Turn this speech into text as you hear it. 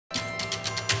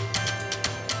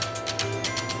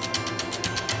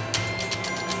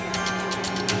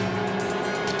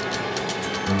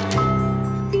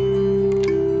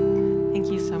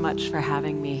for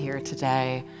having me here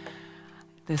today.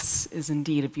 This is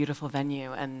indeed a beautiful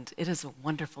venue, and it is a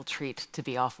wonderful treat to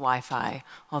be off Wi-Fi,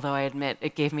 although I admit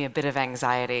it gave me a bit of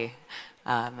anxiety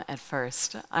at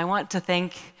first. I want to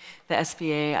thank the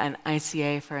SBA and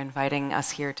ICA for inviting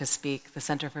us here to speak, the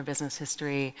Center for Business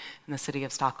History and the City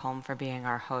of Stockholm for being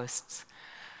our hosts.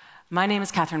 My name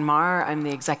is Katherine Maher. I'm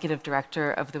the Executive Director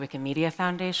of the Wikimedia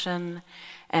Foundation,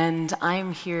 and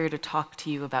I'm here to talk to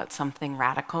you about something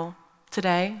radical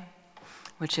today,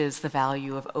 which is the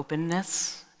value of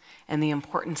openness and the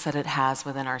importance that it has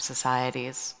within our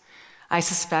societies. I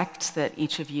suspect that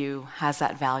each of you has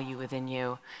that value within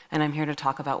you, and I'm here to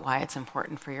talk about why it's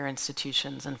important for your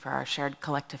institutions and for our shared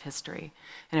collective history.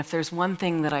 And if there's one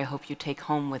thing that I hope you take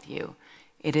home with you,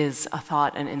 it is a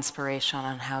thought and inspiration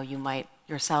on how you might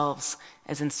yourselves,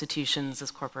 as institutions,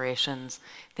 as corporations,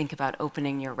 think about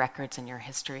opening your records and your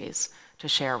histories to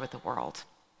share with the world.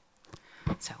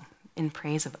 So, in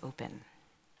praise of open.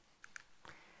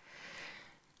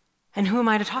 And who am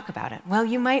I to talk about it? Well,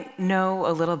 you might know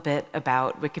a little bit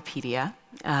about Wikipedia.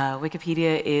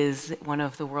 Wikipedia is one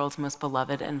of the world's most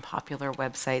beloved and popular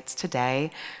websites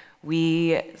today.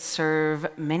 We serve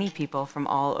many people from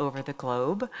all over the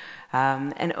globe,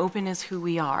 and open is who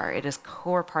we are. It is a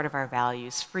core part of our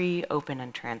values, free, open,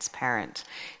 and transparent.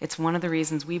 It's one of the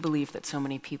reasons we believe that so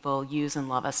many people use and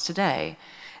love us today.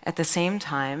 At the same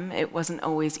time, it wasn't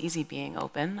always easy being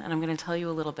open, and I'm going to tell you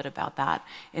a little bit about that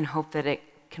in hope that it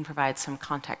can provide some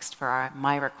context for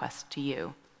my request to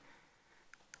you.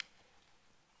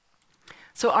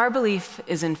 So our belief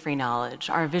is in free knowledge.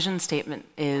 Our vision statement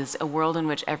is a world in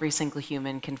which every single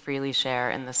human can freely share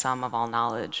in the sum of all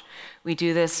knowledge. We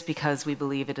do this because we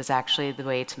believe it is actually the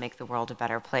way to make the world a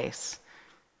better place.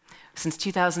 Since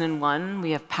 2001,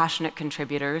 we have passionate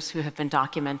contributors who have been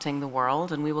documenting the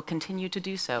world, and we will continue to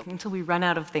do so until we run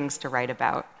out of things to write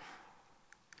about.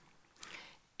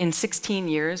 In 16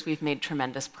 years, we've made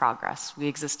tremendous progress. We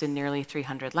exist in nearly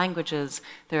 300 languages.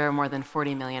 There are more than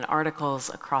 40 million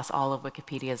articles across all of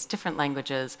Wikipedia's different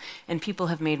languages, and people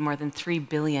have made more than 3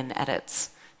 billion edits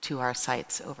to our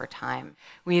sites over time.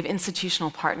 We have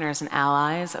institutional partners and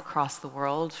allies across the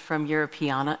world, from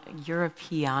Europeana,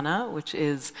 which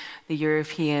is the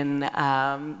European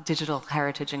Digital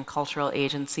Heritage and Cultural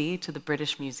Agency, to the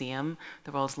British Museum,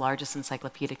 the world's largest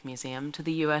encyclopedic museum, to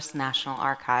the US National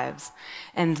Archives.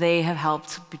 And they have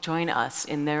helped join us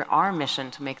in our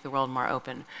mission to make the world more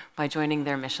open by joining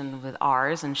their mission with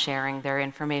ours and sharing their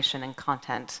information and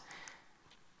content.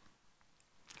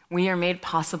 We are made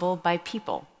possible by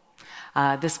people.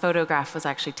 This photograph was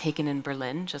actually taken in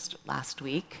Berlin just last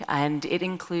week, and it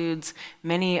includes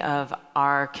many of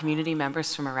our community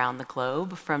members from around the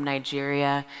globe, from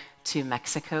Nigeria to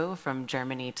Mexico, from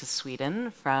Germany to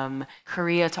Sweden, from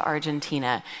Korea to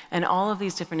Argentina. And all of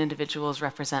these different individuals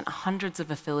represent hundreds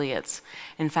of affiliates.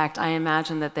 In fact, I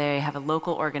imagine that they have a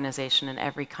local organization in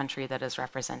every country that is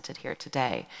represented here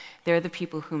today. They're the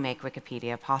people who make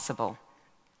Wikipedia possible.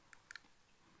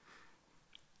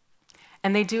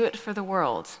 And they do it for the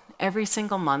world. Every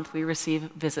single month, we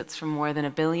receive visits from more than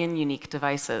 1 billion unique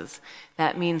devices.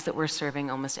 That means that we're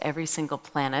serving almost every single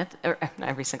planet, or not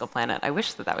every single planet, I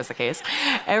wish that was the case,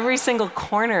 every single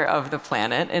corner of the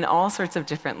planet in all sorts of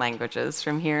different languages,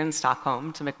 from here in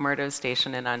Stockholm to McMurdo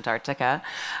Station in Antarctica,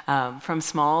 from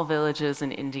small villages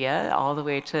in India all the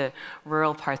way to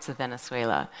rural parts of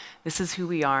Venezuela. This is who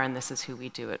we are, and this is who we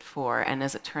do it for. And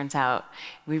as it turns out,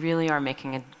 we really are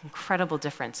making an incredible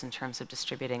difference in terms of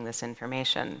distributing this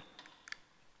information.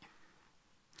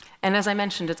 And as I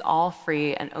mentioned, it's all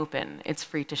free and open. It's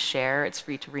free to share, it's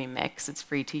free to remix, it's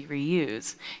free to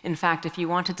reuse. In fact, if you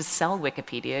wanted to sell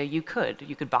Wikipedia, you could.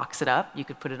 You could box it up, you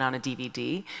could put it on a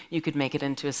DVD, you could make it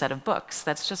into a set of books.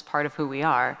 That's just part of who we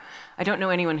are. I don't know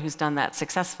anyone who's done that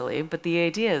successfully, but the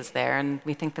idea is there, and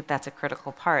we think that that's a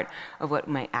critical part of what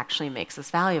actually makes us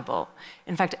valuable.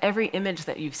 In fact, every image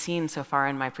that you've seen so far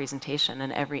in my presentation,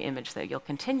 and every image that you'll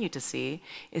continue to see,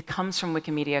 it comes from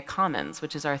Wikimedia Commons,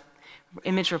 which is our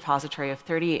image repository of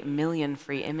 38 million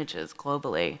free images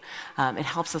globally. It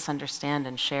helps us understand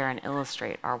and share and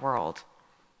illustrate our world.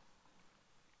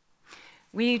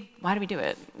 Why do we do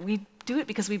it? We do it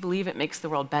because we believe it makes the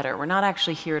world better. We're not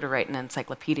actually here to write an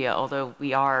encyclopedia, although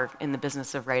we are in the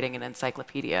business of writing an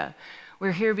encyclopedia.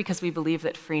 We're here because we believe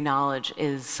that free knowledge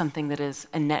is something that is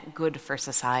a net good for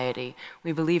society.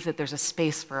 We believe that there's a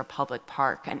space for a public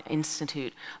park, an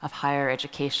institute of higher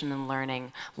education and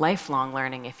learning, lifelong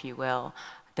learning, if you will,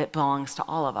 that belongs to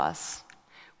all of us.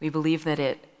 We believe that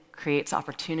it creates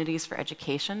opportunities for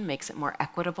education, makes it more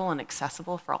equitable and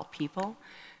accessible for all people.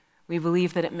 We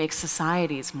believe that it makes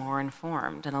societies more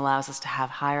informed and allows us to have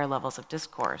higher levels of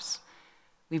discourse.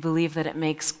 We believe that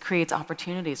it creates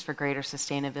opportunities for greater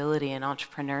sustainability and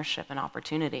entrepreneurship and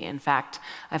opportunity. In fact,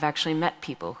 I've actually met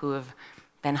people who have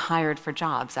been hired for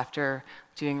jobs after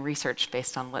doing research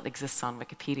based on what exists on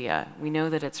Wikipedia. We know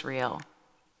that it's real.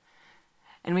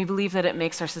 And we believe that it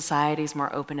makes our societies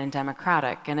more open and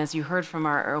democratic. And as you heard from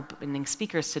our opening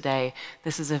speakers today,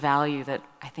 this is a value that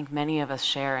I think many of us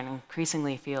share and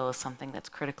increasingly feel is something that's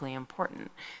critically important,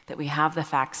 that we have the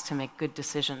facts to make good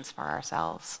decisions for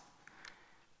ourselves.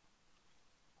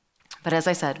 But as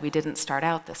I said, we didn't start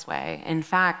out this way. In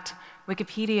fact,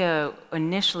 Wikipedia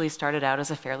initially started out as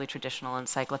a fairly traditional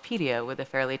encyclopedia with a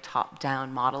fairly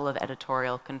top-down model of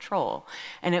editorial control.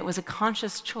 And it was a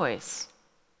conscious choice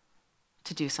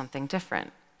to do something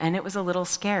different. And it was a little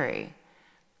scary.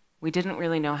 We didn't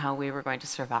really know how we were going to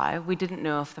survive. We didn't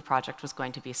know if the project was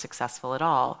going to be successful at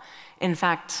all. In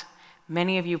fact,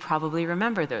 many of you probably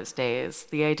remember those days.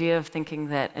 The idea of thinking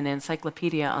that an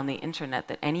encyclopedia on the internet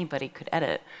that anybody could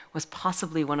edit was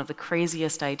possibly one of the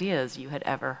craziest ideas you had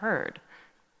ever heard.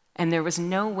 And there was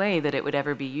no way that it would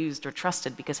ever be used or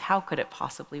trusted, because how could it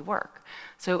possibly work?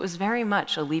 So it was very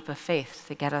much a leap of faith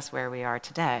to get us where we are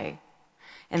today.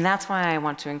 And that's why I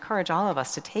want to encourage all of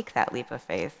us to take that leap of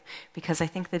faith, because I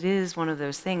think that it is one of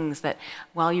those things that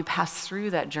while you pass through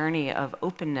that journey of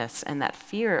openness and that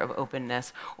fear of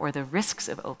openness or the risks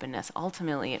of openness,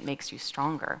 ultimately it makes you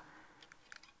stronger.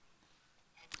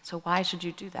 So why should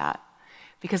you do that?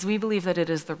 Because we believe that it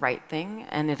is the right thing,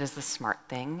 and it is the smart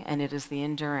thing, and it is the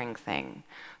enduring thing.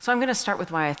 So I'm going to start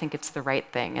with why I think it's the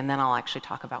right thing, and then I'll actually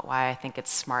talk about why I think it's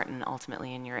smart and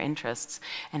ultimately in your interests,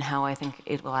 and how I think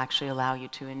it will actually allow you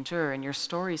to endure and your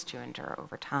stories to endure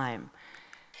over time.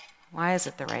 Why is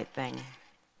it the right thing?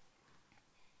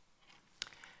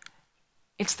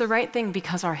 It's the right thing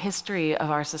because our history of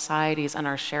our societies and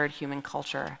our shared human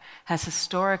culture has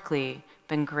historically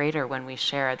been greater when we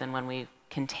share than when we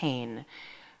contain.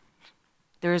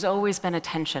 There has always been a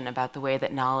tension about the way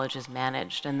that knowledge is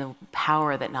managed and the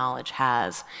power that knowledge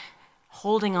has.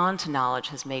 Holding on to knowledge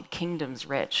has made kingdoms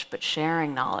rich, but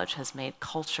sharing knowledge has made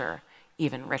culture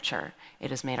even richer. It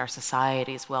has made our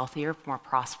societies wealthier, more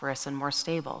prosperous, and more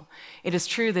stable. It is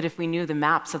true that if we knew the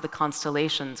maps of the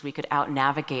constellations, we could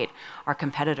out-navigate our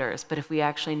competitors, but if we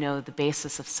actually know the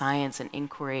basis of science and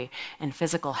inquiry and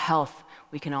physical health,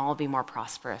 we can all be more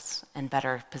prosperous and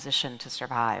better positioned to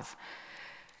survive.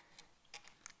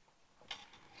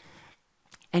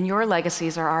 And your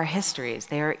legacies are our histories.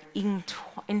 They are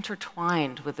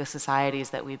intertwined with the societies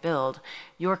that we build.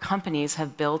 Your companies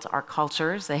have built our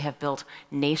cultures, they have built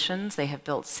nations, they have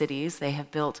built cities, they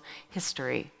have built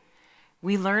history.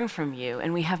 We learn from you,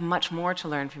 and we have much more to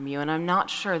learn from you, and I'm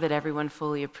not sure that everyone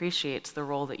fully appreciates the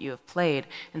role that you have played.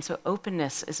 And so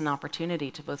openness is an opportunity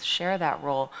to both share that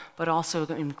role, but also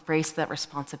embrace that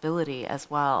responsibility as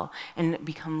well, and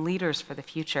become leaders for the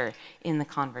future in the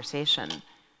conversation.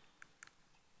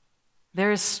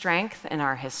 There is strength in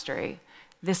our history.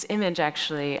 This image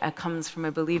actually comes from, I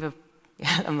believe,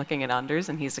 I'm looking at Anders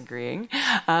and he's agreeing.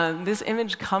 This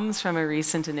image comes from a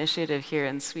recent initiative here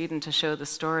in Sweden to show the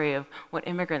story of what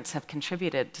immigrants have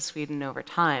contributed to Sweden over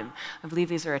time. I believe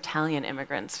these are Italian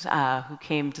immigrants who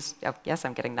came to, oh, yes,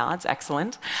 I'm getting nods,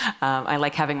 excellent. I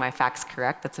like having my facts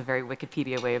correct. That's a very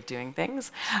Wikipedia way of doing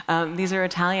things. These are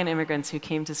Italian immigrants who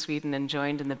came to Sweden and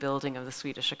joined in the building of the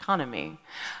Swedish economy.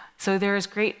 So there is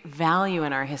great value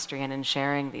in our history and in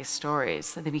sharing these stories,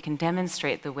 so that we can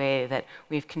demonstrate the way that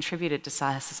we've contributed to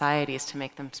societies to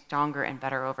make them stronger and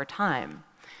better over time.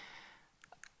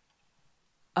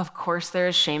 Of course, there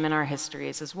is shame in our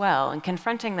histories as well, and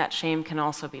confronting that shame can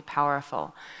also be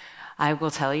powerful. I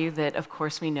will tell you that, of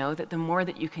course, we know that the more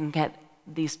that you can get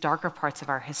these darker parts of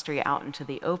our history out into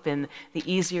the open, the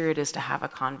easier it is to have a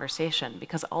conversation,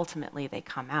 because ultimately they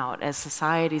come out. As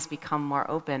societies become more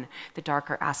open, the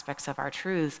darker aspects of our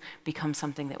truths become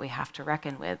something that we have to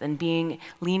reckon with. And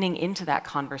leaning into that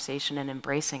conversation and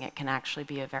embracing it can actually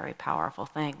be a very powerful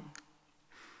thing.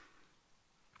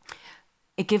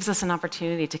 It gives us an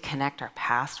opportunity to connect our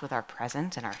past with our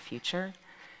present and our future.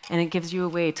 And it gives you a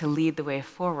way to lead the way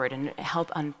forward and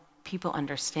help people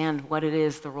understand what it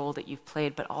is, the role that you've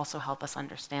played, but also help us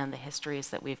understand the histories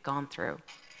that we've gone through.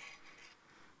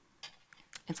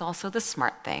 It's also the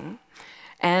smart thing.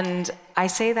 And I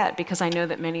say that because I know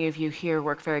that many of you here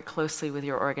work very closely with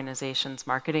your organization's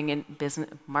marketing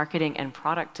and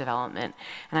product development.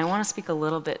 And I want to speak a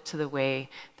little bit to the way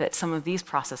that some of these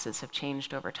processes have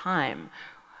changed over time.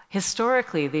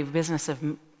 Historically, the business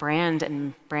of brand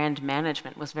and brand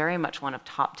management was very much one of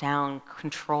top-down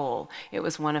control. It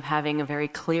was one of having a very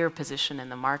clear position in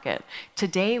the market.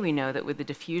 Today, we know that with the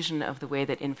diffusion of the way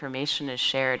that information is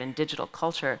shared in digital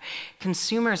culture,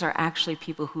 consumers are actually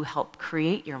people who help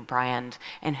create your brand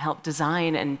and help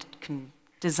design and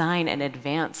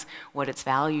advance what its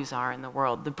values are in the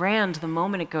world. The brand, the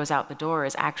moment it goes out the door,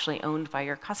 is actually owned by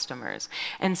your customers.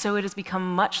 And so it has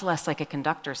become much less like a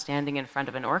conductor standing in front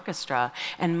of an orchestra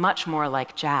and much more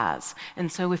like jazz.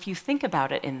 And so if you think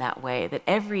about it in that way, that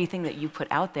everything that you put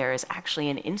out there is actually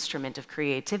an instrument of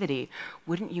creativity,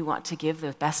 wouldn't you want to give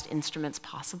the best instruments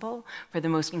possible for the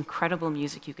most incredible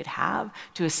music you could have,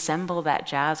 to assemble that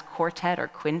jazz quartet or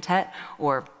quintet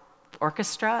or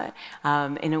orchestra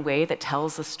in a way that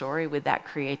tells the story with that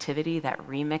creativity, that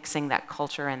remixing, that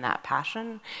culture, and that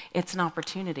passion? It's an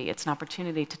opportunity. It's an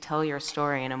opportunity to tell your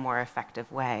story in a more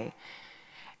effective way.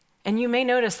 And you may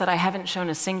notice that I haven't shown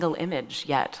a single image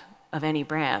yet of any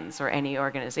brands or any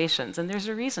organizations, and there's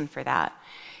a reason for that.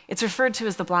 It's referred to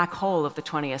as the black hole of the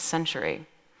 20th century.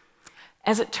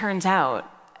 As it turns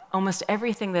out, almost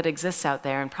everything that exists out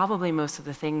there, and probably most of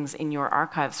the things in your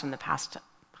archives from the past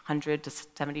 100 to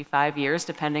 75 years,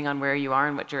 depending on where you are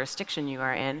and what jurisdiction you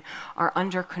are in, are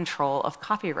under control of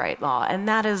copyright law. And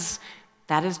that is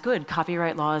good.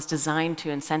 Copyright law is designed to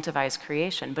incentivize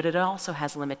creation, but it also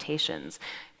has limitations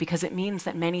because it means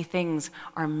that many things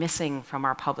are missing from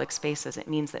our public spaces. It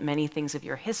means that many things of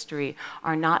your history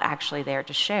are not actually there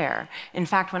to share. In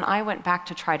fact, when I went back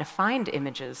to try to find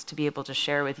images to be able to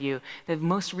share with you, the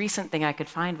most recent thing I could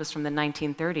find was from the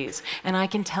 1930s. And I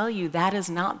can tell you that is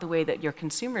not the way that your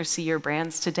consumers see your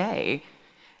brands today.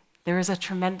 There is a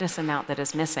tremendous amount that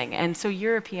is missing. And so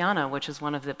Europeana, which is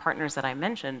one of the partners that I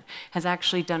mentioned, has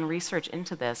actually done research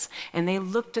into this. And they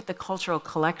looked at the cultural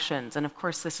collections, and of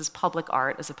course this is public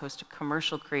art as opposed to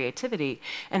commercial creativity,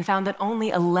 and found that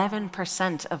only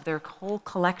 11% of their whole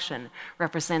collection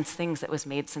represents things that was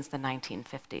made since the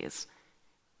 1950s.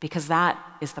 Because that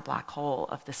is the black hole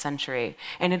of the century.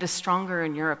 And it is stronger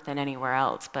in Europe than anywhere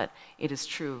else, but it is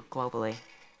true globally.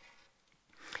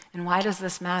 And why does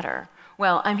this matter?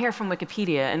 Well, I'm here from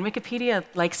Wikipedia, and Wikipedia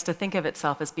likes to think of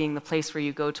itself as being the place where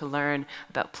you go to learn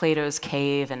about Plato's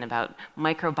cave and about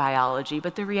microbiology,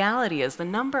 but the reality is the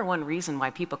 #1 reason why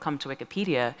people come to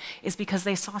Wikipedia is because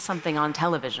they saw something on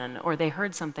television, or they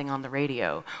heard something on the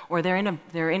radio, or they're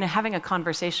having a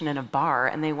conversation in a bar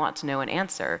and they want to know an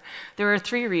answer. There are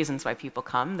 3 reasons why people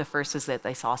come. The first is that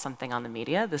they saw something on the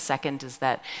media. The second is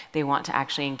that they want to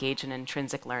actually engage in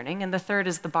intrinsic learning. And the third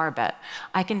is the bar bet.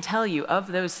 I can tell you,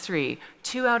 of those 3,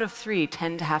 2 out of 3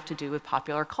 tend to have to do with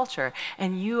popular culture,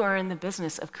 and you are in the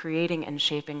business of creating and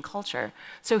shaping culture.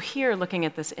 So here, looking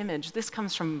at this image, this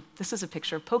is a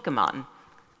picture of Pokemon.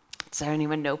 Does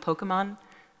anyone know Pokemon?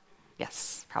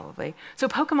 Yes, probably. So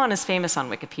Pokemon is famous on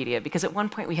Wikipedia because at one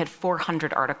point we had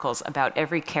 400 articles about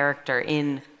every character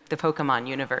in the Pokemon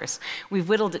universe. We've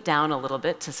whittled it down a little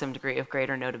bit to some degree of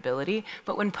greater notability,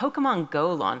 but when Pokemon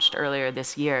Go launched earlier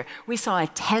this year, we saw a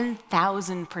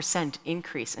 10,000%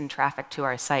 increase in traffic to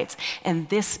our sites, and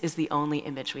this is the only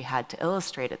image we had to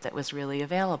illustrate it that was really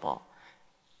available.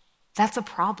 That's a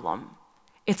problem.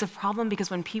 It's a problem because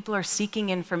when people are seeking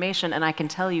information, and I can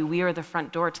tell you we are the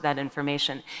front door to that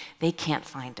information, they can't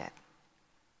find it.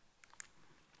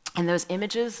 And those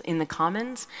images in the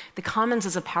commons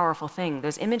is a powerful thing.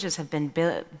 Those images have been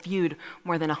viewed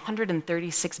more than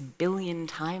 136 billion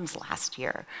times last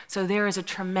year. So there is a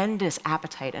tremendous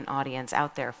appetite and audience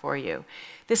out there for you.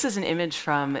 This is an image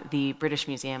from the British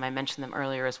Museum. I mentioned them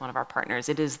earlier as one of our partners.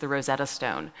 It is the Rosetta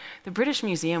Stone. The British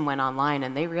Museum went online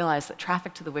and they realized that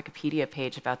traffic to the Wikipedia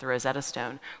page about the Rosetta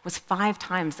Stone was 5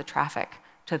 times the traffic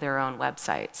to their own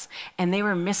websites. And they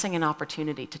were missing an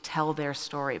opportunity to tell their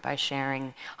story by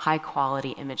sharing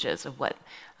high-quality images of what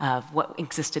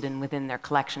existed within their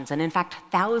collections. And in fact,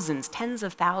 thousands, tens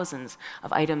of thousands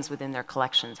of items within their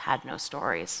collections had no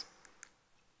stories.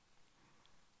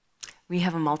 We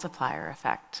have a multiplier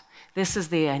effect. This is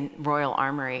the Royal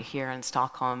Armoury here in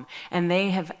Stockholm, and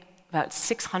they have about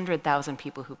 600,000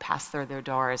 people who pass through their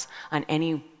doors on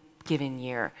any given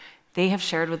year. They have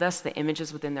shared with us the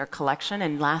images within their collection,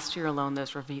 and last year alone,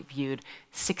 those were viewed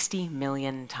 60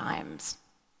 million times.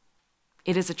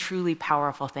 It is a truly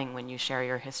powerful thing when you share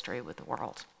your history with the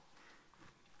world.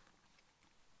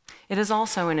 It is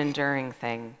also an enduring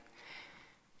thing.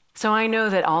 So I know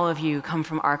that all of you come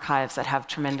from archives that have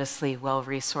tremendously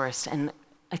well-resourced and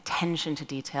attention to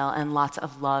detail and lots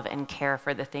of love and care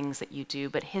for the things that you do,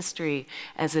 but history,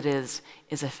 as it is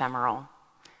ephemeral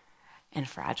and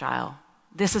fragile.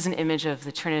 This is an image of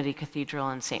the Trinity Cathedral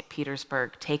in St.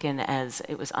 Petersburg, taken as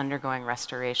it was undergoing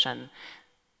restoration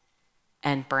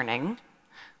and burning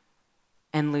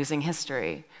and losing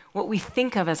history. What we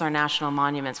think of as our national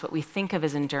monuments, what we think of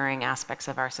as enduring aspects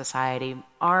of our society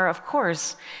are, of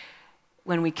course,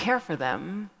 when we care for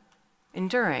them,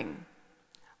 enduring.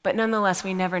 But nonetheless,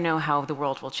 we never know how the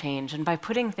world will change. And by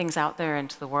putting things out there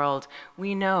into the world,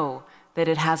 we know that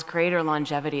it has greater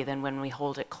longevity than when we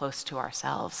hold it close to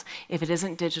ourselves. If it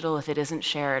isn't digital, if it isn't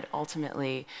shared,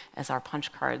 ultimately, as our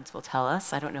punch cards will tell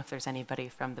us, I don't know if there's anybody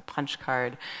from the punch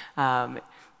card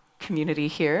community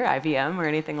here, IBM or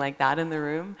anything like that in the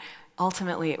room,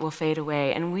 ultimately it will fade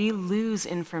away, and we lose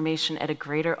information at a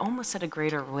greater, almost at a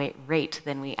greater rate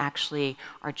than we actually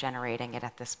are generating it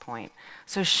at this point.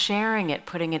 So sharing it,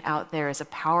 putting it out there is a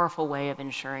powerful way of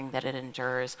ensuring that it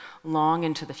endures long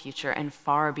into the future and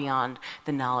far beyond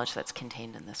the knowledge that's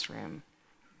contained in this room.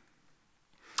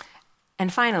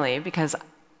 And finally, because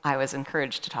I was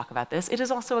encouraged to talk about this, it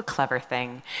is also a clever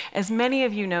thing. As many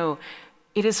of you know,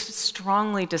 it is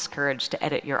strongly discouraged to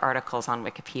edit your articles on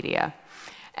Wikipedia.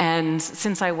 And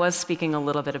since I was speaking a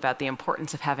little bit about the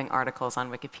importance of having articles on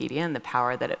Wikipedia and the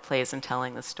power that it plays in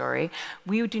telling the story,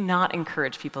 we do not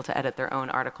encourage people to edit their own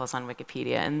articles on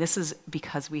Wikipedia. And this is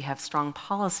because we have strong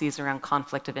policies around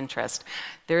conflict of interest.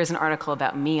 There is an article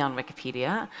about me on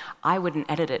Wikipedia. I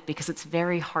wouldn't edit it because it's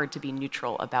very hard to be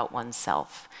neutral about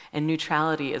oneself. And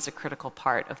neutrality is a critical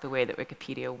part of the way that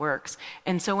Wikipedia works.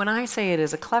 And so when I say it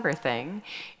is a clever thing,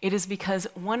 it is because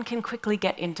one can quickly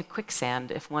get into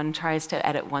quicksand if one tries to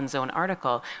edit one's own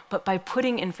article, but by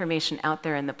putting information out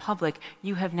there in the public,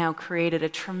 you have now created a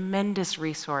tremendous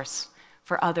resource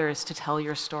for others to tell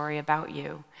your story about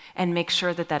you and make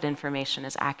sure that that information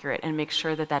is accurate and make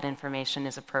sure that that information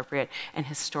is appropriate and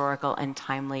historical and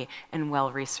timely and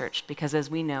well-researched. Because as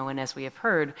we know and as we have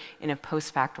heard, in a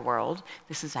post-fact world,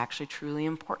 this is actually truly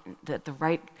important, that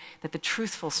the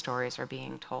truthful stories are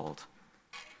being told.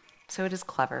 So it is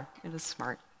clever, it is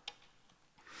smart.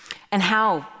 And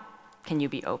how can you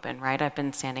be open, right? I've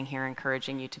been standing here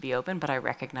encouraging you to be open, but I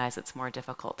recognize it's more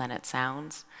difficult than it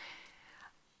sounds.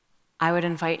 I would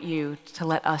invite you to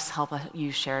let us help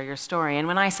you share your story. And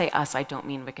when I say us, I don't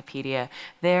mean Wikipedia.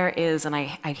 There is, and I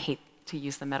hate to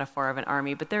use the metaphor of an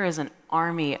army, but there is an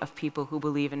army of people who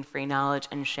believe in free knowledge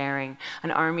and sharing,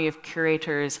 an army of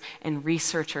curators and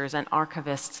researchers and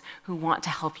archivists who want to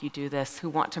help you do this, who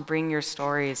want to bring your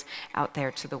stories out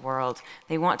there to the world.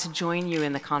 They want to join you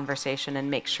in the conversation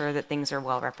and make sure that things are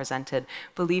well represented.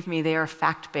 Believe me, they are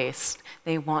fact-based.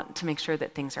 They want to make sure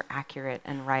that things are accurate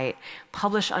and right.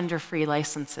 Publish under free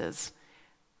licenses.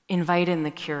 Invite in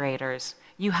the curators.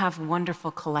 You have wonderful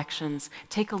collections.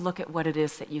 Take a look at what it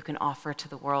is that you can offer to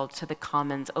the world, to the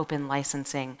commons, open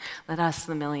licensing. Let us,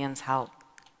 the millions, help.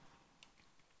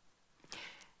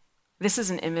 This is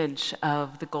an image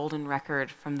of the golden record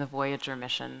from the Voyager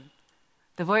mission.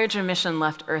 The Voyager mission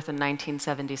left Earth in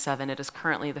 1977. It is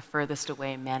currently the furthest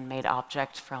away man-made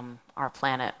object from our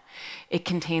planet. It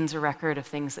contains a record of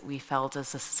things that we felt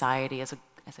as a society, as a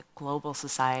global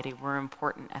society, were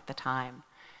important at the time.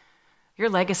 Your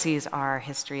legacies are our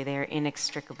history. They are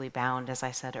inextricably bound, as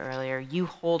I said earlier. You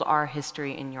hold our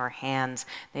history in your hands.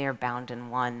 They are bound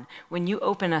in one. When you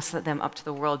open them up to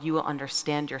the world, you will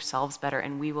understand yourselves better,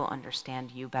 and we will understand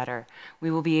you better.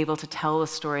 We will be able to tell a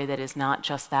story that is not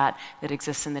just that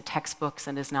exists in the textbooks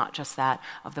and is not just that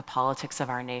of the politics of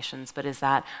our nations, but is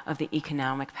that of the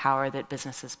economic power that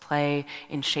businesses play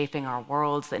in shaping our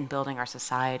worlds, in building our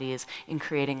societies, in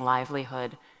creating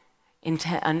livelihood, into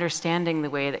understanding the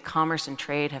way that commerce and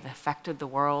trade have affected the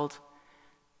world.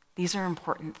 These are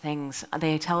important things.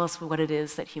 They tell us what it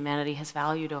is that humanity has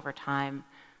valued over time.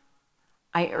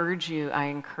 I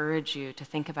encourage you to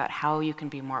think about how you can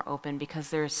be more open,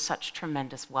 because there is such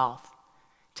tremendous wealth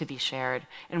to be shared,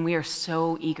 and we are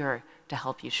so eager to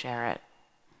help you share it.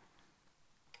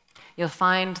 You'll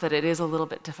find that it is a little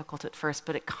bit difficult at first,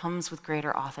 but it comes with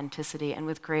greater authenticity, and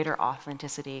with greater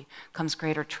authenticity comes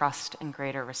greater trust and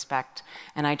greater respect,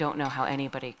 and I don't know how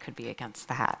anybody could be against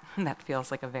that. That feels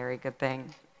like a very good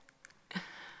thing.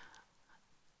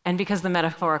 And because the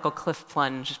metaphorical cliff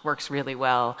plunge works really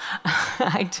well,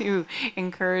 I do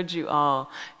encourage you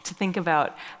all to think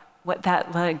about what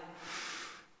that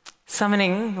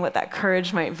summoning, what that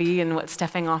courage might be, and what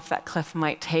stepping off that cliff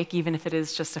might take, even if it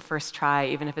is just a first try,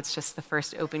 even if it's just the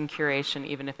first open curation,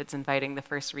 even if it's inviting the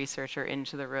first researcher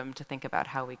into the room to think about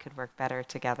how we could work better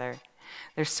together.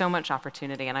 There's so much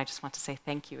opportunity, and I just want to say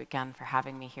thank you again for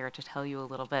having me here to tell you a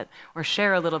little bit, or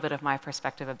share a little bit of my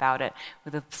perspective about it,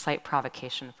 with a slight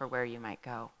provocation for where you might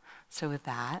go. So with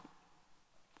that,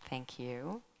 thank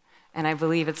you. And I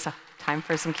believe it's time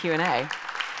for some Q&A.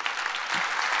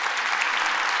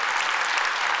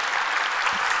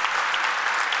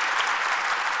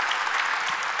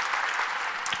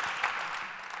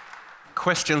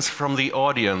 Questions from the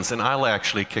audience, and I'll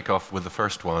actually kick off with the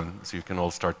first one, so you can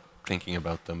all start thinking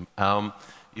about them.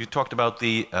 You talked about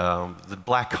the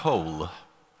black hole.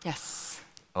 Yes.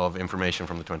 Of information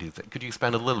from the 20th. Could you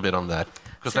expand a little bit on that?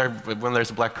 Because when there's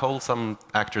a black hole, some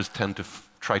actors tend to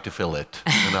try to fill it,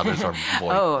 and others are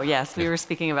void. Oh, yes, we were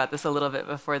speaking about this a little bit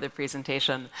before the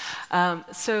presentation.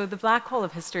 So the black hole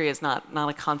of history is not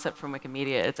a concept from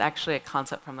Wikimedia. It's actually a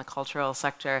concept from the cultural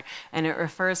sector, and it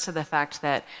refers to the fact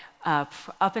that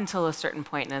up until a certain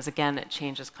point, and as again it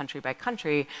changes country by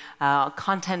country,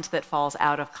 content that falls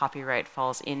out of copyright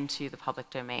falls into the public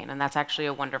domain, and that's actually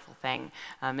a wonderful thing.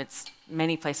 It's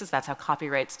many places that's how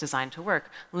copyright's designed to work.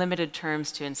 Limited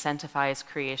terms to incentivize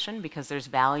creation because there's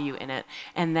value in it,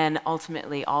 and then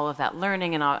ultimately all of that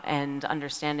learning and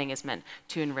understanding is meant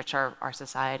to enrich our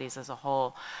societies as a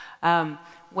whole.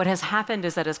 What has happened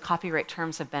is that as copyright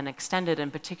terms have been extended,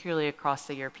 and particularly across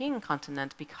the European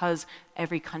continent, because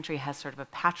every country has sort of a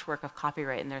patchwork of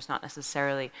copyright and there's not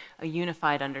necessarily a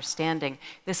unified understanding,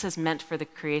 this has made for the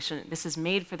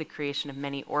creation of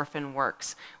many orphan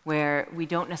works where we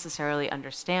don't necessarily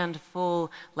understand full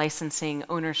licensing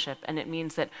ownership, and it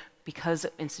means that because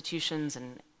institutions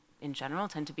and in general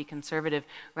tend to be conservative,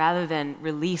 rather than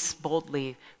release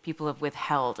boldly, people have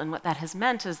withheld. And what that has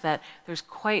meant is that there's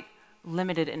quite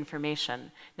limited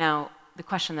information. Now, the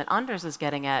question that Anders is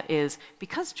getting at is,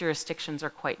 because jurisdictions are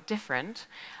quite different,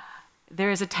 there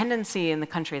is a tendency in the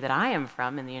country that I am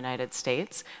from, in the United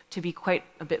States, to be quite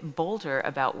a bit bolder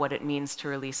about what it means to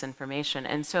release information.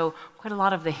 And so quite a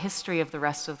lot of the history of the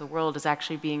rest of the world is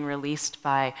actually being released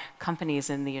by companies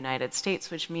in the United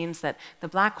States, which means that the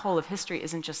black hole of history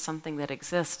isn't just something that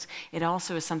exists, it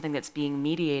also is something that's being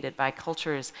mediated by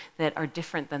cultures that are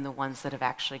different than the ones that have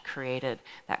actually created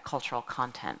that cultural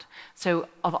content. So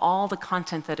of all the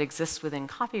content that exists within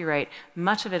copyright,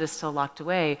 much of it is still locked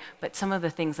away, but some of the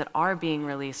things that are being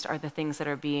released are the things that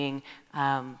are being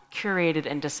curated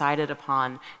and decided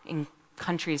upon in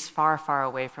countries far, far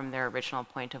away from their original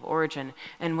point of origin.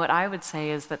 And what I would say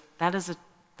is that is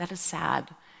sad,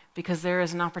 because there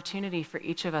is an opportunity for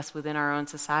each of us within our own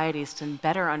societies to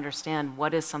better understand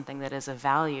what is something that is of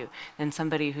value than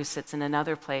somebody who sits in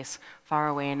another place far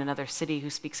away in another city who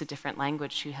speaks a different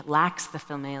language, who lacks the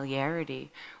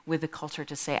familiarity with the culture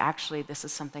to say, actually, this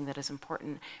is something that is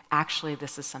important, actually,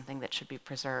 this is something that should be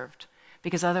preserved.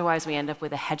 Because otherwise we end up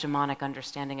with a hegemonic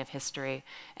understanding of history,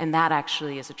 and that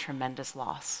actually is a tremendous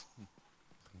loss.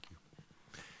 Thank you.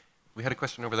 We had a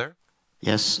question over there.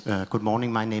 Yes, good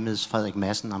morning. My name is Frederik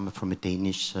Madsen. I'm from a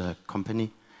Danish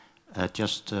company.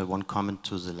 Just one comment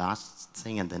to the last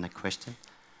thing and then a question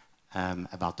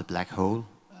about the black hole.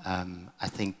 I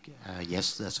think,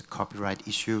 yes, there's a copyright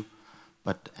issue,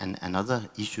 but another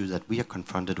issue that we are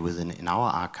confronted with in our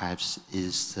archives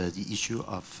is the issue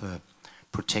of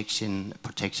protection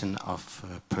of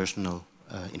personal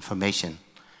information.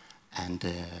 And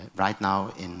right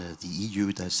now in the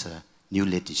EU there's a new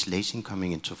legislation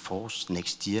coming into force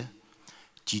next year,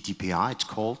 GDPR it's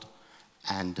called,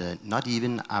 and not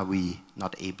even are we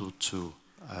not able to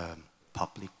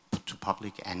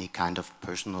public any kind of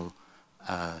personal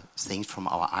things from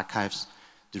our archives.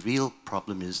 The real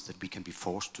problem is that we can be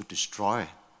forced to destroy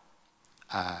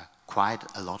quite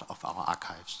a lot of our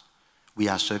archives. We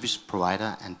are a service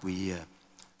provider, and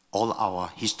all our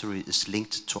history is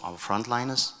linked to our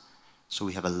frontliners. So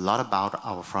we have a lot about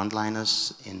our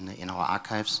frontliners in our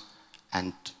archives,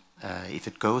 and if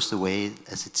it goes the way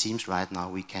as it seems right now,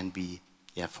 we can be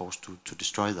forced to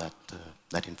destroy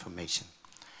that information.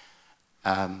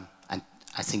 And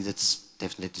I think that's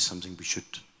definitely something we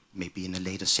should maybe in a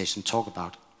later session talk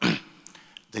about.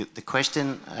 The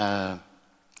question,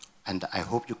 and I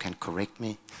hope you can correct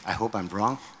me, I hope I'm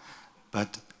wrong,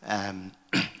 but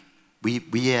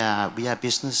we are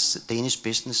business, Danish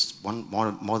business,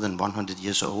 more than 100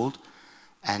 years old,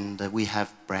 and we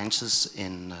have branches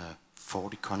in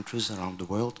 40 countries around the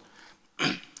world.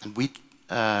 And we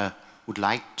would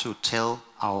like to tell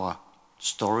our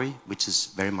story, which is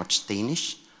very much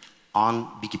Danish,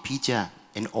 on Wikipedia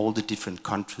in all the different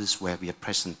countries where we are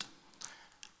present.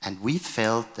 And we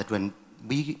felt that when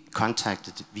we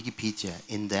contacted Wikipedia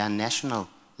in their national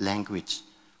language,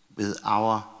 with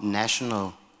our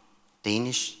national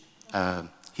Danish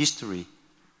history,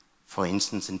 for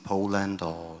instance in Poland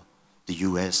or the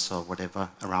US or whatever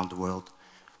around the world,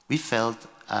 we felt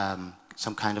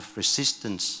some kind of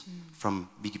resistance from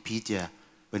Wikipedia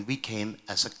when we came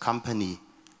as a company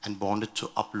and wanted to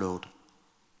upload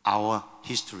our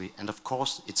history, and of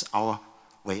course it's our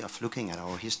way of looking at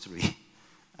our history.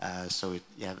 So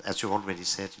yeah, as you already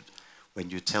said, when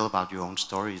you tell about your own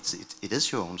story, it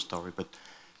is your own story. But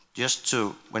just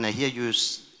to, when I hear you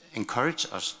encourage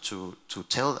us to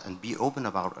tell and be open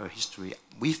about our history,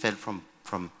 we felt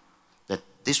from that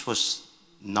this was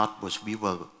not what we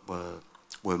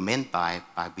were meant by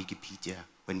Wikipedia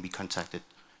when we contacted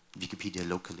Wikipedia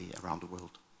locally around the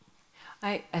world.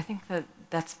 I think that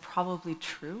that's probably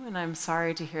true, and I'm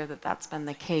sorry to hear that that's been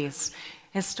the case.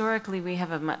 Historically, we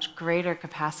have a much greater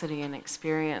capacity and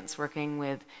experience working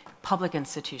with public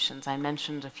institutions. I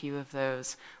mentioned a few of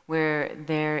those, where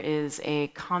there is a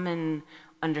common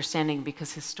understanding,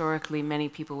 because historically many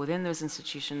people within those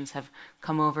institutions have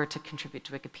come over to contribute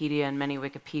to Wikipedia, and many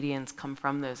Wikipedians come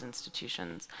from those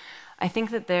institutions. I think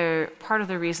that part of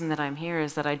the reason that I'm here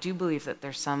is that I do believe that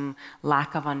there's some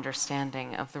lack of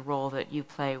understanding of the role that you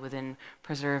play within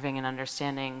preserving and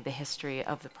understanding the history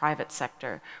of the private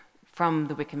sector from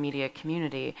the Wikimedia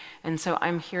community. And so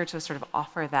I'm here to sort of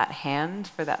offer that hand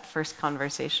for that first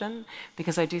conversation,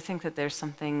 because I do think that there's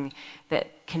something that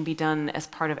can be done as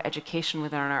part of education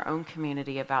within our own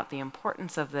community about the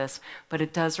importance of this, but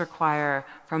it does require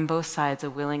from both sides a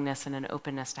willingness and an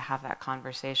openness to have that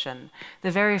conversation.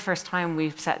 The very first time we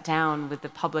sat down with the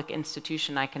public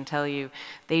institution, I can tell you,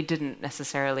 they didn't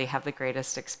necessarily have the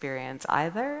greatest experience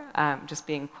either, just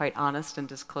being quite honest in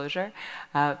disclosure,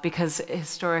 because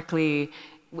historically,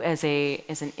 as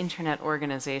an internet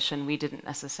organization, we didn't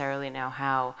necessarily know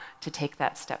how to take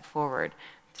that step forward.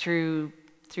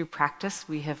 Through practice,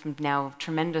 we have now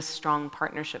tremendous strong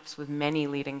partnerships with many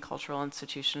leading cultural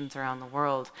institutions around the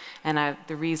world. And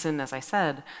the reason, as I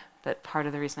said, that part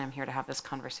of the reason I'm here to have this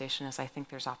conversation is I think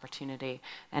there's opportunity,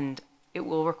 and it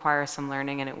will require some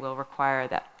learning, and it will require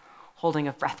that holding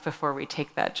of breath before we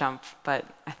take that jump. But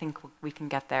I think we can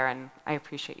get there, and I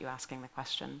appreciate you asking the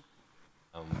question.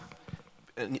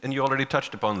 And you already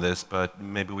touched upon this, but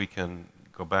maybe we can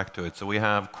go back to it. So we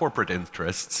have corporate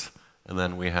interests, and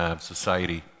then we have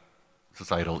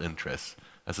societal interests.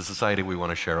 As a society, we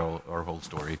want to share our whole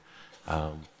story,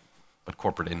 but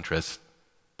corporate interests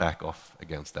back off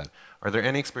against that. Are there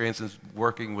any experiences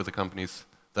working with the companies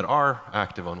that are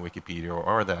active on Wikipedia, or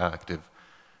are they active?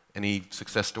 Any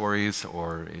success stories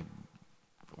or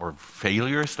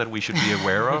failures that we should be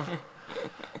aware of?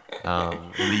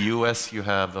 In the US, you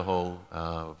have the whole,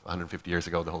 150 years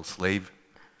ago, the whole slave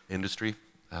industry,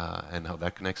 and how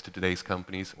that connects to today's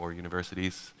companies or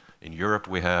universities. In Europe,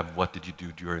 we have what did you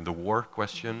do during the war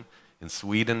question. In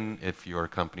Sweden, if you're a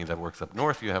company that works up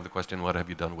north, you have the question, what have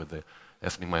you done with the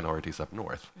ethnic minorities up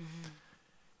north? Mm-hmm.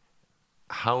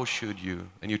 How should you,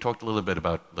 and you talked a little bit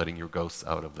about letting your ghosts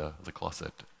out of the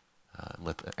closet,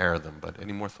 air them, but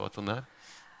any more thoughts on that?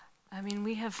 I mean,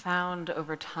 we have found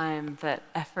over time that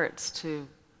efforts to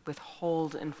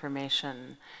withhold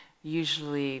information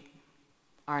usually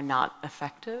are not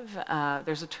effective.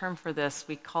 There's a term for this,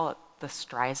 we call it the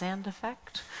Streisand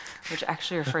effect, which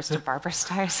actually refers to Barbara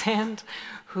Streisand,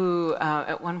 who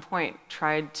at one point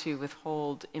tried to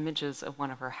withhold images of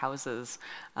one of her houses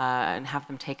and have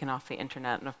them taken off the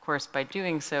internet. And of course, by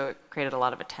doing so, it created a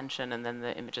lot of attention, and then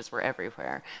the images were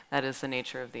everywhere. That is the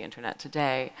nature of the internet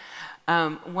today.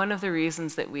 One of the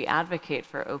reasons that we advocate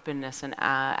for openness and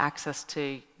access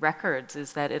to records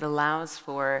is that it allows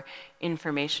for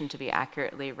information to be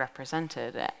accurately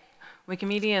represented.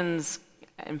 Wikimedians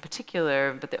in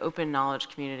particular, but the open knowledge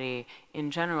community in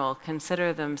general,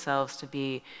 consider themselves to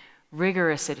be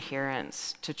rigorous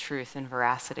adherents to truth and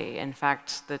veracity. In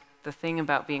fact, the thing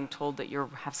about being told that you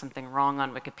have something wrong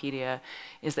on Wikipedia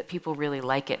is that people really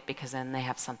like it, because then they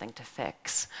have something to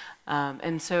fix.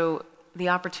 And so the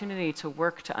opportunity to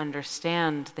work to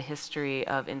understand the history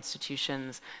of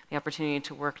institutions, the opportunity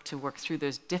to work through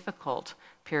those difficult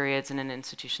periods in an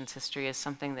institution's history is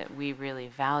something that we really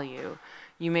value.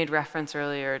 You made reference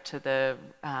earlier to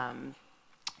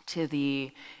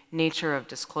the nature of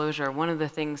disclosure. One of the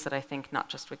things that I think not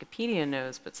just Wikipedia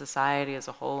knows, but society as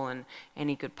a whole, and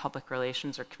any good public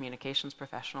relations or communications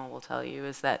professional will tell you,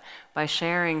 is that by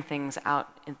sharing things out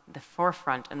in the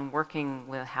forefront and working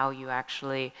with how you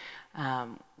actually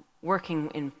working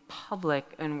in public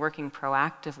and working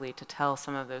proactively to tell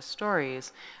some of those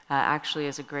stories actually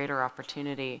is a greater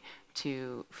opportunity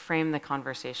to frame the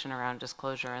conversation around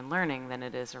disclosure and learning than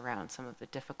it is around some of the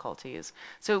difficulties.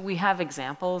 So we have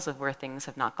examples of where things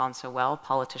have not gone so well.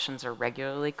 Politicians are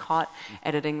regularly caught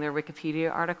editing their Wikipedia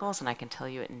articles, and I can tell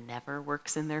you it never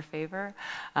works in their favor.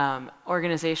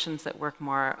 Organizations that work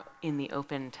more in the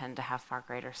open tend to have far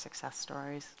greater success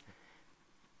stories.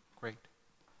 Great.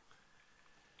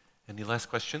 Any last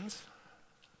questions?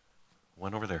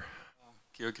 One over there.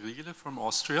 Georg Riegele from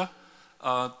Austria.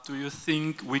 Do you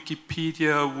think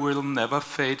Wikipedia will never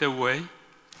fade away?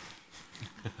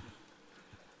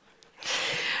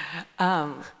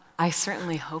 I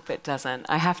certainly hope it doesn't.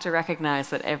 I have to recognize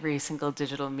that every single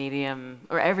digital medium,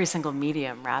 or every single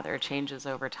medium rather, changes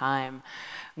over time.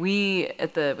 We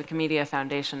at the Wikimedia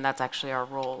Foundation, that's actually our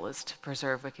role, is to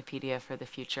preserve Wikipedia for the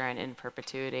future and in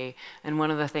perpetuity. And one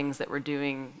of the things that we're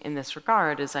doing in this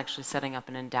regard is actually setting up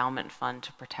an endowment fund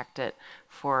to protect it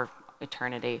for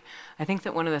eternity. I think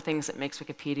that one of the things that makes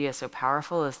Wikipedia so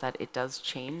powerful is that it does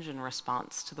change in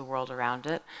response to the world around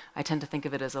it. I tend to think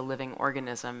of it as a living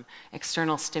organism.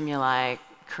 External stimuli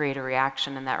create a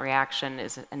reaction, and that reaction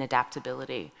is an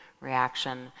adaptability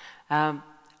reaction.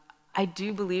 I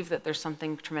do believe that there's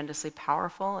something tremendously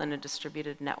powerful in a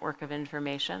distributed network of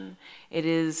information. It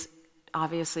is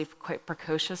obviously quite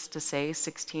precocious to say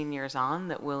 16 years on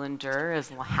that will endure as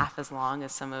half as long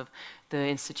as some of the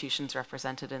institutions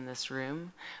represented in this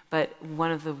room. But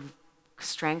one of the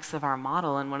strengths of our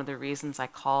model, and one of the reasons I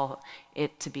call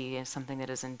it to be something that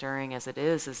is enduring as it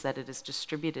is that it is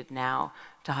distributed now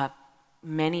to have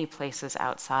many places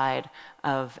outside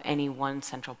of any one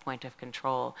central point of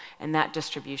control. And that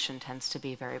distribution tends to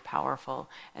be very powerful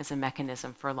as a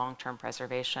mechanism for long-term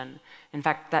preservation. In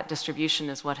fact, that distribution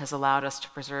is what has allowed us to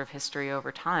preserve history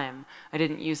over time. I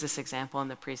didn't use this example in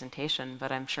the presentation,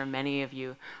 but I'm sure many of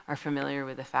you are familiar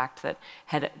with the fact that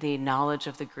had the knowledge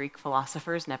of the Greek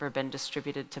philosophers never been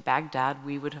distributed to Baghdad,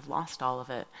 we would have lost all of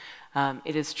it.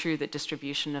 It is true that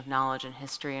distribution of knowledge and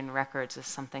history and records is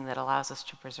something that allows us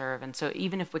to preserve. And so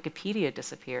even if Wikipedia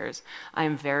disappears, I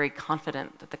am very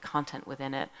confident that the content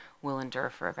within it will endure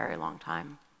for a very long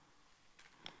time.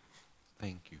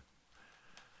 Thank you.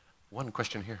 One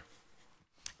question here.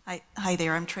 Hi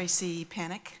there, I'm Tracy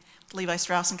Panic, Levi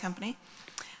Strauss & Company.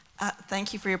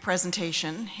 Thank you for your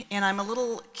presentation, and I'm a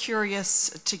little curious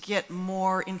to get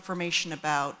more information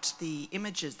about the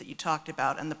images that you talked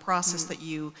about and the process that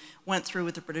you went through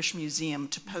with the British Museum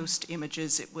to post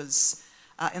images. It was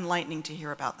enlightening to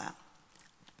hear about that.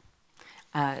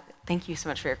 Thank you so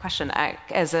much for your question.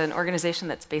 As an organization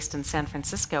that's based in San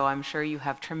Francisco, I'm sure you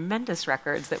have tremendous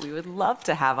records that we would love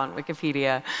to have on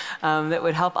Wikipedia that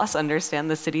would help us understand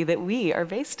the city that we are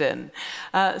based in.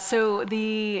 So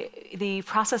the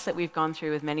process that we've gone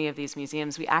through with many of these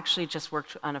museums, we actually just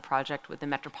worked on a project with the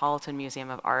Metropolitan Museum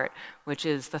of Art, which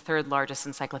is the third largest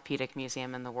encyclopedic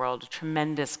museum in the world, a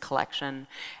tremendous collection.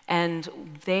 And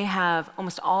they have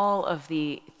almost all of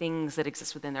the things that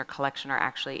exist within their collection are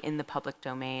actually in the public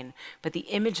domain, but the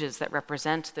images that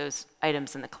represent those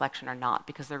items in the collection are not,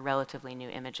 because they're relatively new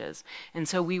images. And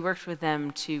so we worked with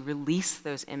them to release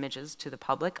those images to the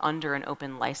public under an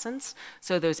open license,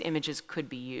 so those images could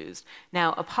be used.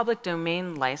 Now, a public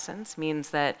domain license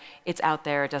means that it's out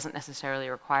there, it doesn't necessarily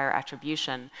require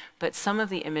attribution, but some of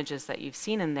the images that you've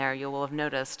seen in there, you will have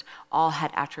noticed, all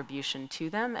had attribution to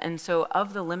them. And so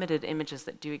of the limited images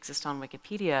that do exist on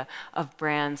Wikipedia of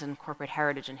brands and corporate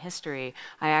heritage and history,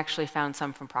 I actually found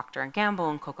some from Procter & Gamble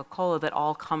and Coca-Cola that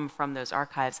all come from those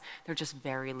archives. They're just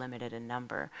very limited in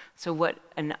number. So what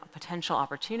a potential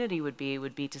opportunity would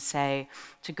be to say,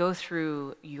 to go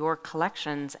through your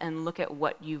collections and look at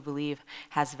what you believe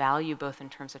has value, both in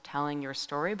terms of telling your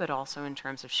story, but also in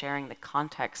terms of sharing the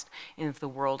context in the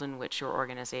world in which your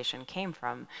organization came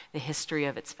from, the history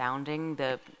of its founding,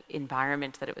 the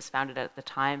environment that it was founded at the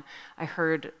time. I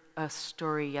heard a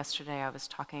story yesterday. I was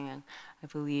talking, I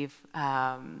believe,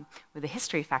 with the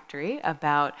History Factory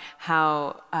about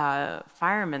how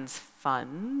Fireman's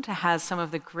Fund has some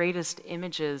of the greatest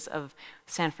images of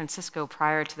San Francisco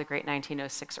prior to the great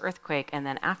 1906 earthquake and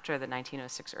then after the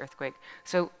 1906 earthquake.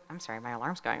 So, I'm sorry, my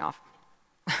alarm's going off.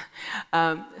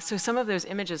 So some of those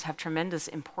images have tremendous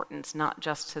importance, not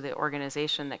just to the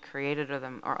organization that created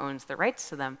them or owns the rights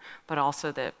to them, but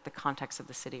also the context of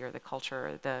the city or the culture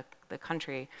or the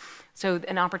country. So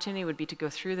an opportunity would be to go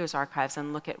through those archives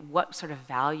and look at what sort of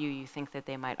value you think that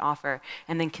they might offer,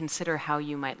 and then consider how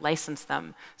you might license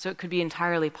them. So it could be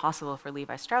entirely possible for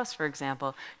Levi Strauss, for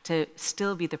example, to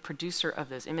still be the producer of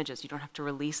those images. You don't have to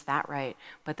release that right,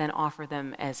 but then offer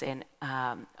them as an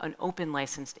open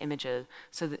licensed images,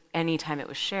 so that any time it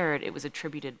was shared, it was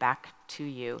attributed back to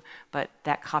you, but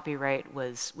that copyright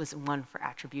was one for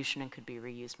attribution and could be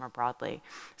reused more broadly.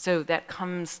 So that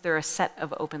comes, there are a set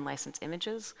of open license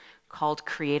images called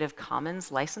Creative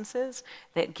Commons licenses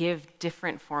that give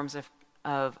different forms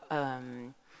of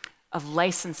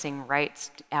licensing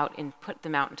rights out and put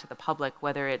them out into the public,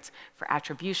 whether it's for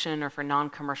attribution or for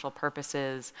non-commercial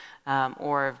purposes,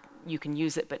 or you can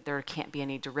use it, but there can't be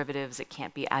any derivatives, it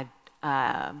can't be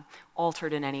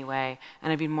altered in any way.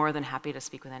 And I'd be more than happy to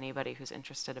speak with anybody who's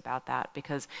interested about that,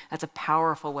 because that's a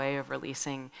powerful way of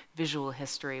releasing visual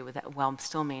history while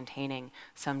still maintaining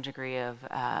some degree of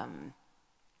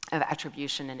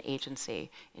attribution and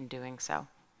agency in doing so.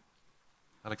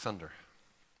 Alexander.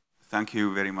 Thank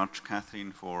you very much,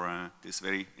 Katherine, for this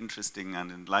very interesting and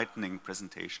enlightening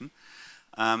presentation.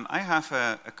 I have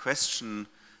a question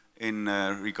in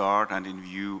regard and in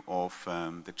view of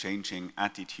the changing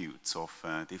attitudes of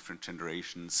different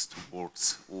generations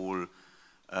towards all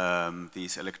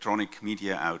these electronic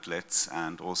media outlets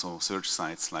and also search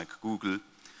sites like Google.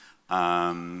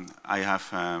 I have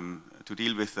to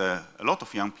deal with a lot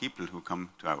of young people who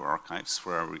come to our archives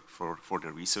for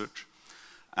their research.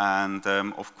 And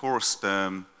of course,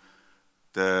 the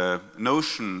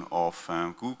notion of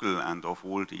Google and of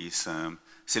all these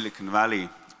Silicon Valley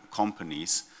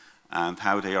companies and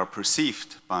how they are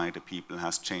perceived by the people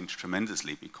has changed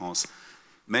tremendously, because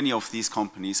many of these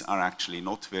companies are actually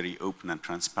not very open and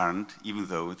transparent, even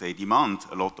though they demand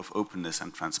a lot of openness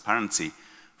and transparency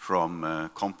from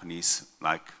companies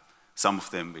like some of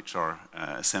them which are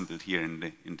assembled here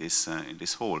in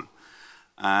this hall.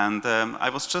 And I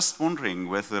was just wondering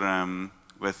whether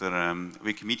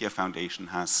Wikimedia Foundation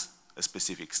has a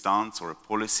specific stance or a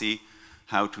policy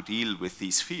how to deal with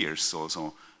these fears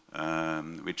also,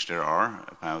 which there are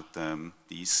about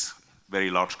these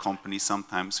very large companies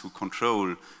sometimes who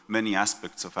control many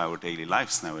aspects of our daily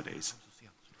lives nowadays.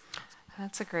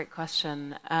 That's a great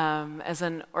question. As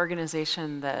an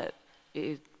organization that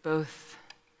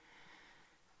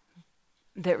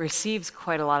receives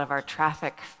quite a lot of our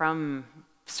traffic from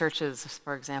searches,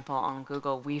 for example, on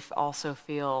Google, we also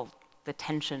feel the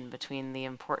tension between the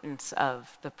importance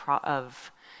of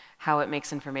how it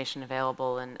makes information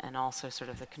available and also sort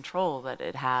of the control that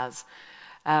it has.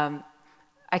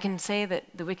 I can say that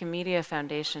the Wikimedia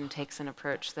Foundation takes an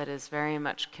approach that is very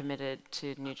much committed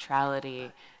to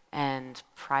neutrality and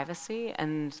privacy.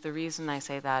 And the reason I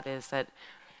say that is that,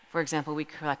 for example, we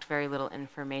collect very little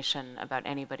information about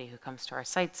anybody who comes to our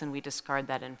sites, and we discard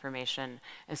that information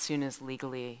as soon as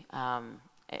legally,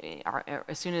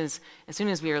 as soon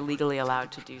as we are legally allowed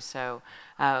to do so.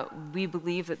 We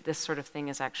believe that this sort of thing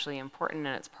is actually important,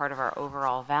 and it's part of our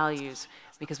overall values,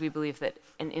 because we believe that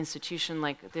an institution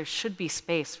there should be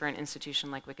space for an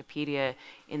institution like Wikipedia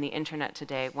in the internet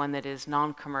today, one that is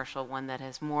non-commercial, one that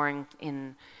has more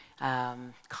in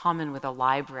common with a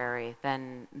library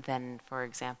than, for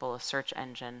example, a search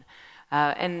engine.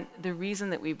 And the reason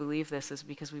that we believe this is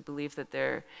because we believe that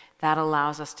that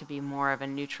allows us to be more of a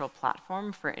neutral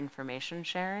platform for information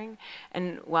sharing.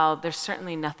 And while there's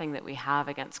certainly nothing that we have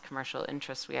against commercial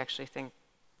interests, we actually think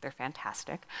they're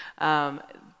fantastic.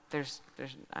 That's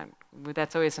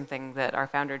always something that our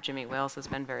founder, Jimmy Wales, has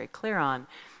been very clear on.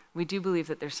 We do believe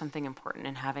that there's something important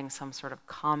in having some sort of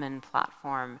common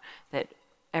platform that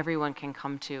everyone can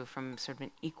come to from sort of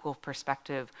an equal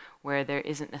perspective, where there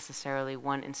isn't necessarily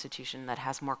one institution that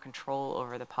has more control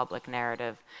over the public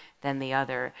narrative than the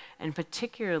other. And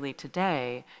particularly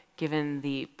today, given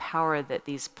the power that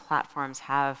these platforms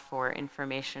have for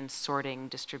information sorting,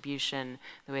 distribution,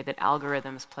 the way that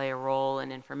algorithms play a role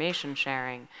in information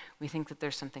sharing, we think that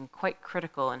there's something quite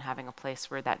critical in having a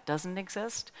place where that doesn't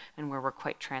exist, and where we're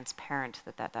quite transparent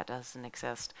that doesn't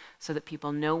exist, so that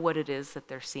people know what it is that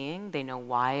they're seeing, they know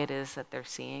why it is that they're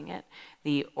seeing it,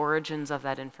 the origins of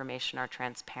that information are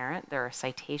transparent, there are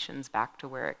citations back to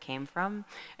where it came from,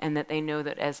 and that they know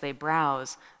that as they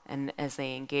browse and as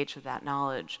they engage with that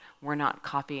knowledge, we're not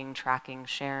copying, tracking,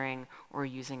 sharing, or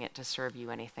using it to serve you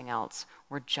anything else.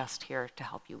 We're just here to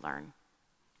help you learn.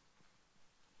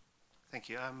 Thank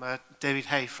you. I'm David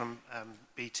Hay from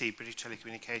BT, British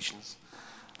Telecommunications.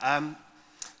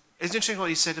 It's interesting what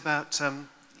you said about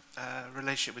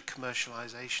relationship with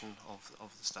commercialization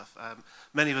of the stuff.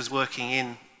 Many of us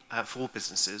working for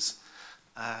businesses,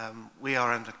 we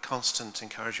are under constant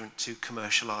encouragement to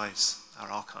commercialize our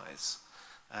archives.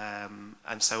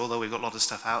 And so although we've got a lot of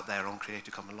stuff out there on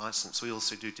Creative Commons license, we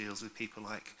also do deals with people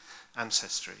like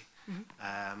Ancestry,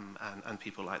 and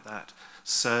people like that.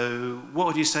 So what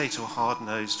would you say to a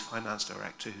hard-nosed finance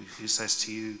director who says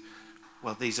to you,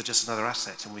 well, these are just another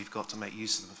asset and we've got to make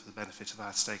use of them for the benefit of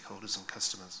our stakeholders and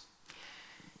customers?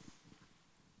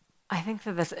 I think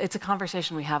that it's a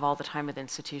conversation we have all the time with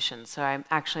institutions. So I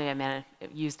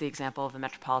used the example of the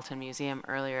Metropolitan Museum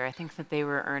earlier. I think that they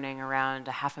were earning around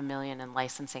 $500,000 in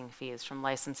licensing fees from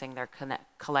licensing their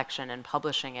collection and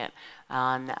publishing it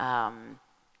on, on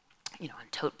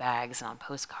tote bags and on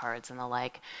postcards and the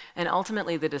like. And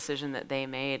ultimately, the decision that they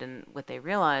made and what they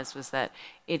realized was that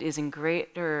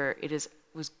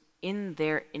was in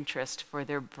their interest for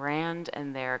their brand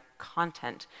and their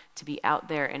content to be out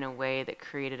there in a way that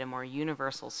created a more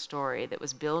universal story, that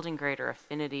was building greater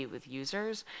affinity with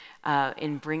users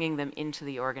in bringing them into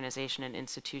the organization and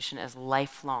institution as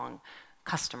lifelong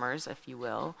customers, if you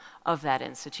will, of that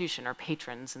institution, or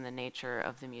patrons in the nature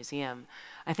of the museum.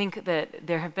 I think that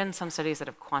there have been some studies that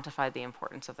have quantified the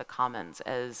importance of the commons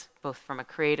as both from a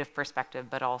creative perspective,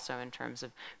 but also in terms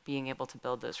of being able to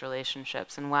build those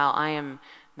relationships. And while I am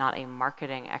not a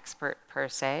marketing expert per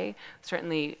se,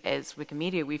 certainly as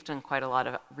Wikimedia, we've done quite a lot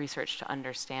of research to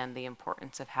understand the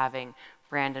importance of having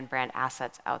brand and brand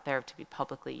assets out there to be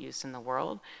publicly used in the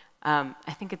world. I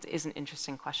think it is an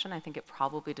interesting question. I think it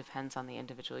probably depends on the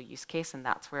individual use case, and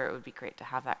that's where it would be great to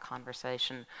have that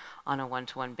conversation on a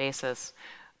one-to-one basis.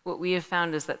 What we have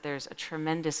found is that there's a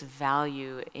tremendous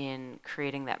value in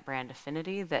creating that brand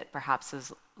affinity that perhaps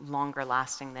is longer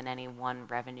lasting than any one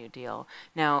revenue deal.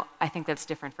 Now, I think that's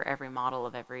different for every model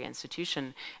of every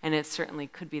institution, and it certainly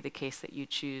could be the case that you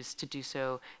choose to do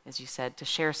so, as you said, to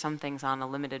share some things on a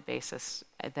limited basis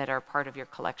that are part of your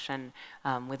collection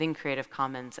within Creative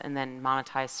Commons, and then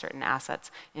monetize certain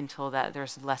assets until that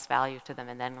there's less value to them,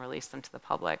 and then release them to the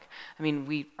public. I mean,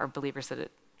 we are believers that it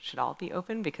should all be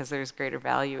open because there's greater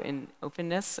value in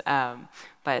openness.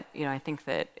 But I think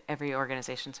that every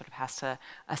organization sort of has to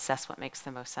assess what makes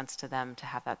the most sense to them to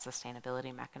have that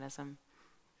sustainability mechanism.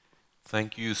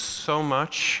 Thank you so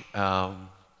much. I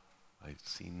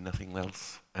see nothing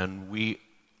else. And we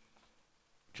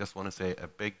just want to say a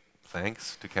big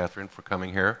thanks to Katherine for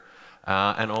coming here.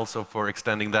 And also for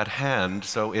extending that hand.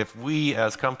 So if we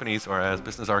as companies or as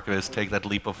business archivists take that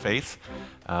leap of faith,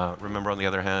 remember on the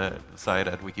other side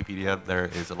at Wikipedia there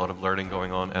is a lot of learning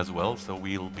going on as well, so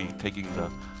we'll be taking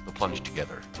the plunge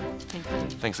together. Thank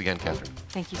you. Thanks again, Katherine.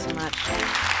 Thank you so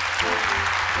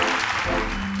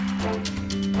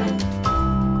much.